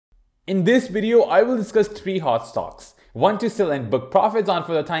In this video, I will discuss 3 hot stocks, 1 to sell and book profits on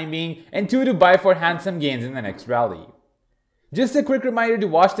for the time being, and 2 to buy for handsome gains in the next rally. Just a quick reminder to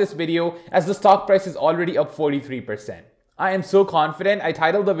watch this video as the stock price is already up 43%. I am so confident I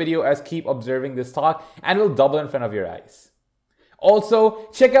titled the video as Keep Observing this stock and will double in front of your eyes. Also,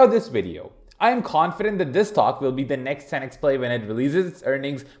 check out this video. I am confident that this stock will be the next 10x play when it releases its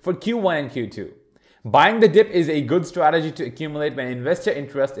earnings for Q1 and Q2. Buying the dip is a good strategy to accumulate when investor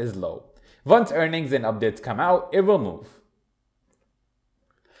interest is low. Once earnings and updates come out, it will move.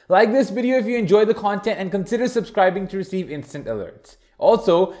 Like this video if you enjoy the content and consider subscribing to receive instant alerts.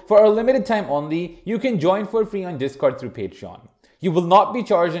 Also, for a limited time only, you can join for free on Discord through Patreon. You will not be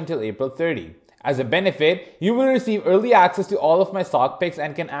charged until April 30. As a benefit, you will receive early access to all of my stock picks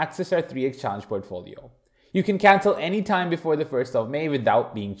and can access our 3x challenge portfolio. You can cancel any time before the 1st of May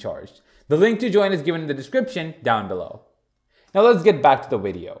without being charged. The link to join is given in the description down below. Now let's get back to the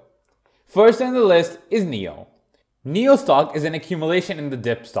video. First on the list is NIO. NIO stock is an accumulation in the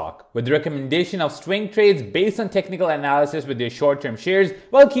dip stock, with the recommendation of swing trades based on technical analysis with your short-term shares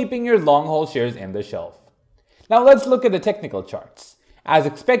while keeping your long-haul shares in the shelf. Now let's look at the technical charts. As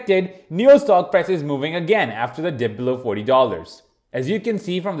expected, NIO stock price is moving again after the dip below $40. As you can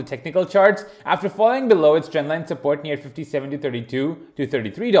see from the technical charts, after falling below its trendline support near $57.32 to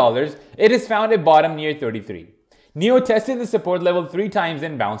 $33, it has found a bottom near $33. NIO tested the support level 3 times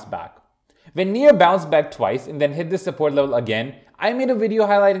and bounced back. When NIO bounced back twice and then hit the support level again, I made a video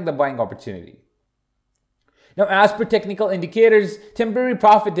highlighting the buying opportunity. Now, as per technical indicators, temporary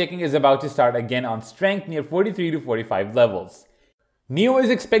profit taking is about to start again on strength near 43 to 45 levels. NIO is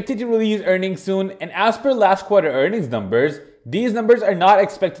expected to release earnings soon, and as per last quarter earnings numbers, these numbers are not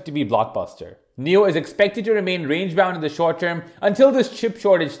expected to be blockbuster. NIO is expected to remain range-bound in the short term until this chip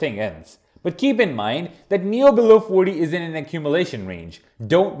shortage thing ends. But keep in mind that NIO below 40 is in an accumulation range.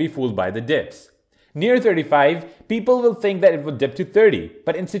 Don't be fooled by the dips. Near 35, people will think that it will dip to 30,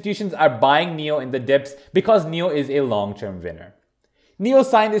 but institutions are buying NIO in the dips because NIO is a long-term winner. NIO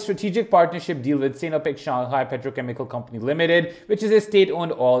signed a strategic partnership deal with Sinopec Shanghai Petrochemical Company Limited, which is a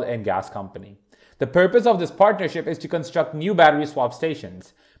state-owned oil and gas company. The purpose of this partnership is to construct new battery swap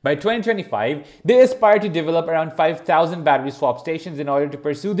stations. By 2025, they aspire to develop around 5,000 battery swap stations in order to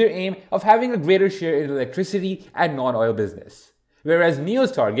pursue their aim of having a greater share in electricity and non-oil business. Whereas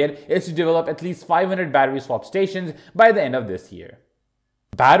NIO's target is to develop at least 500 battery swap stations by the end of this year.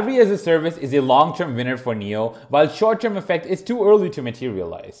 Battery as a service is a long-term winner for NIO, while short-term effect is too early to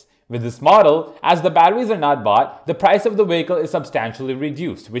materialize. With this model, as the batteries are not bought, the price of the vehicle is substantially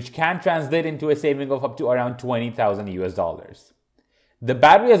reduced, which can translate into a saving of up to around $20,000. The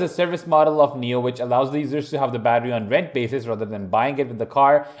battery as a service model of NIO, which allows the users to have the battery on rent basis rather than buying it with the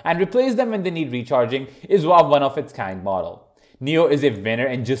car and replace them when they need recharging, is one of its kind model. NIO is a winner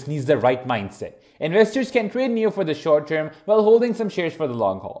and just needs the right mindset. Investors can trade NIO for the short term while holding some shares for the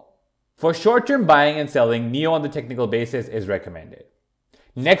long haul. For short-term buying and selling, NIO on the technical basis is recommended.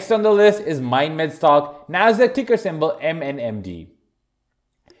 Next on the list is MindMed stock, Nasdaq ticker symbol MNMD.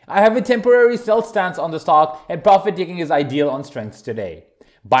 I have a temporary sell stance on the stock and profit taking is ideal on strengths today.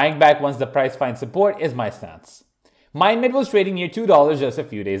 Buying back once the price finds support is my stance. MindMed was trading near $2 just a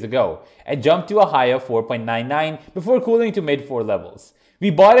few days ago. It jumped to a high of 4.99 before cooling to mid-4 levels. We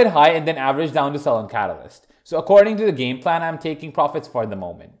bought it high and then averaged down to sell on Catalyst. So according to the game plan, I'm taking profits for the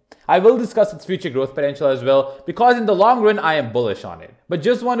moment. I will discuss its future growth potential as well because in the long run I am bullish on it, but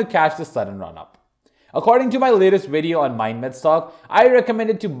just want to catch the sudden run up. According to my latest video on MindMed stock, I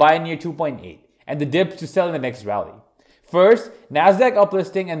recommended to buy near 2.8 and the dips to sell in the next rally. First, Nasdaq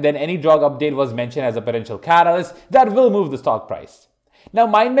uplisting and then any drug update was mentioned as a potential catalyst that will move the stock price. Now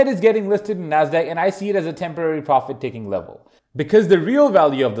MindMed is getting listed in Nasdaq and I see it as a temporary profit-taking level because the real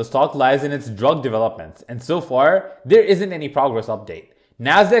value of the stock lies in its drug developments, and so far, there isn't any progress update.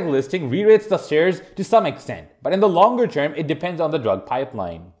 Nasdaq listing re-rates the shares to some extent, but in the longer term, it depends on the drug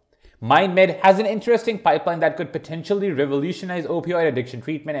pipeline. MindMed has an interesting pipeline that could potentially revolutionize opioid addiction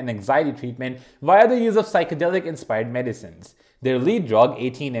treatment and anxiety treatment via the use of psychedelic-inspired medicines. Their lead drug,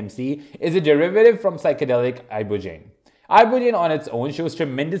 18-MC, is a derivative from psychedelic ibogaine. Ibogaine on its own shows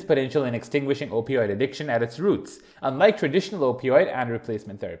tremendous potential in extinguishing opioid addiction at its roots, unlike traditional opioid and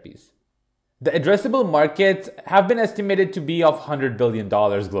replacement therapies. The addressable markets have been estimated to be of $100 billion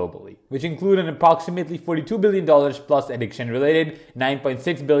globally, which include an approximately $42 billion plus addiction-related,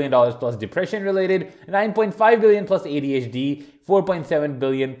 $9.6 billion plus depression-related, $9.5 billion plus ADHD, $4.7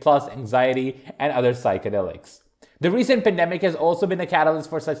 billion plus anxiety, and other psychedelics. The recent pandemic has also been a catalyst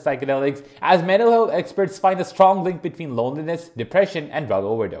for such psychedelics, as mental health experts find a strong link between loneliness, depression, and drug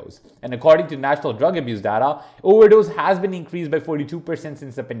overdose. And according to national drug abuse data, overdose has been increased by 42%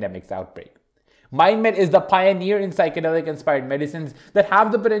 since the pandemic's outbreak. MindMed is the pioneer in psychedelic-inspired medicines that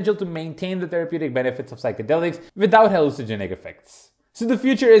have the potential to maintain the therapeutic benefits of psychedelics without hallucinogenic effects. So the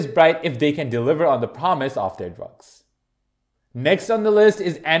future is bright if they can deliver on the promise of their drugs. Next on the list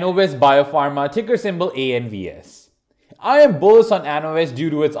is Annovis Biopharma, ticker symbol ANVS. I am bullish on Annovis due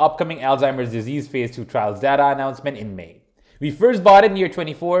to its upcoming Alzheimer's disease phase 2 trials data announcement in May. We first bought it near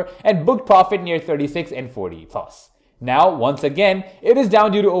 24 and booked profit near 36 and 40 plus. Now, once again, it is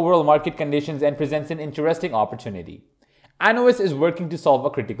down due to overall market conditions and presents an interesting opportunity. Annovis is working to solve a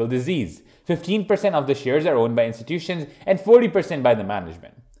critical disease. 15% of the shares are owned by institutions and 40% by the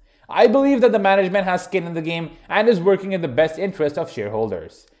management. I believe that the management has skin in the game and is working in the best interest of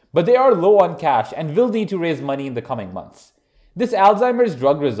shareholders. But they are low on cash and will need to raise money in the coming months. This Alzheimer's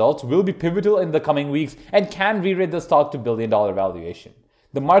drug results will be pivotal in the coming weeks and can re-rate the stock to billion-dollar valuation.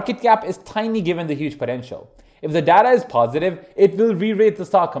 The market cap is tiny given the huge potential. If the data is positive, it will re-rate the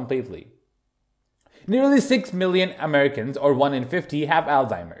stock completely. Nearly 6 million Americans, or 1 in 50, have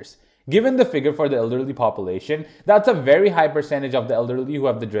Alzheimer's. Given the figure for the elderly population, that's a very high percentage of the elderly who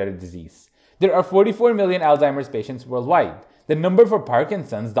have the dreaded disease. There are 44 million Alzheimer's patients worldwide. The number for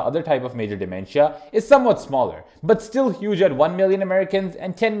Parkinson's, the other type of major dementia, is somewhat smaller, but still huge at 1 million Americans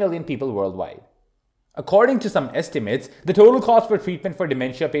and 10 million people worldwide. According to some estimates, the total cost for treatment for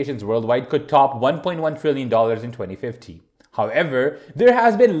dementia patients worldwide could top $1.1 trillion in 2050. However, there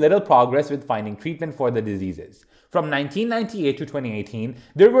has been little progress with finding treatment for the diseases. From 1998 to 2018,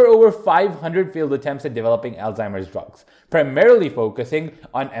 there were over 500 failed attempts at developing Alzheimer's drugs, primarily focusing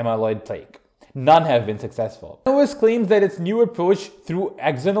on amyloid plaque. None have been successful. Annovis claims that its new approach through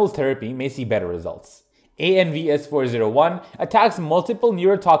axonal therapy may see better results. ANVS 401 attacks multiple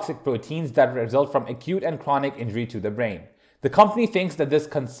neurotoxic proteins that result from acute and chronic injury to the brain. The company thinks that this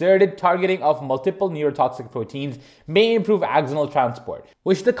concerted targeting of multiple neurotoxic proteins may improve axonal transport,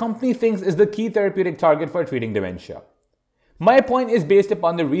 which the company thinks is the key therapeutic target for treating dementia. My point is based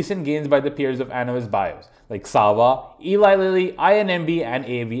upon the recent gains by the peers of Annovis Bios, like Sava, Eli Lilly, INMB, and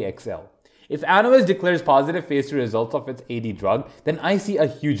AVXL. If Annovis declares positive phase 3 results of its AD drug, then I see a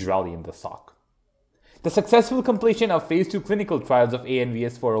huge rally in the stock. The successful completion of phase 2 clinical trials of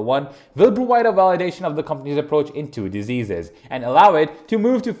ANVS 401 will provide a validation of the company's approach in 2 diseases and allow it to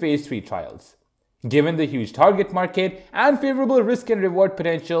move to phase 3 trials. Given the huge target market and favorable risk and reward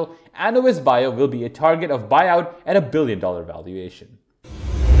potential, Annovis Bio will be a target of buyout at $1 billion valuation.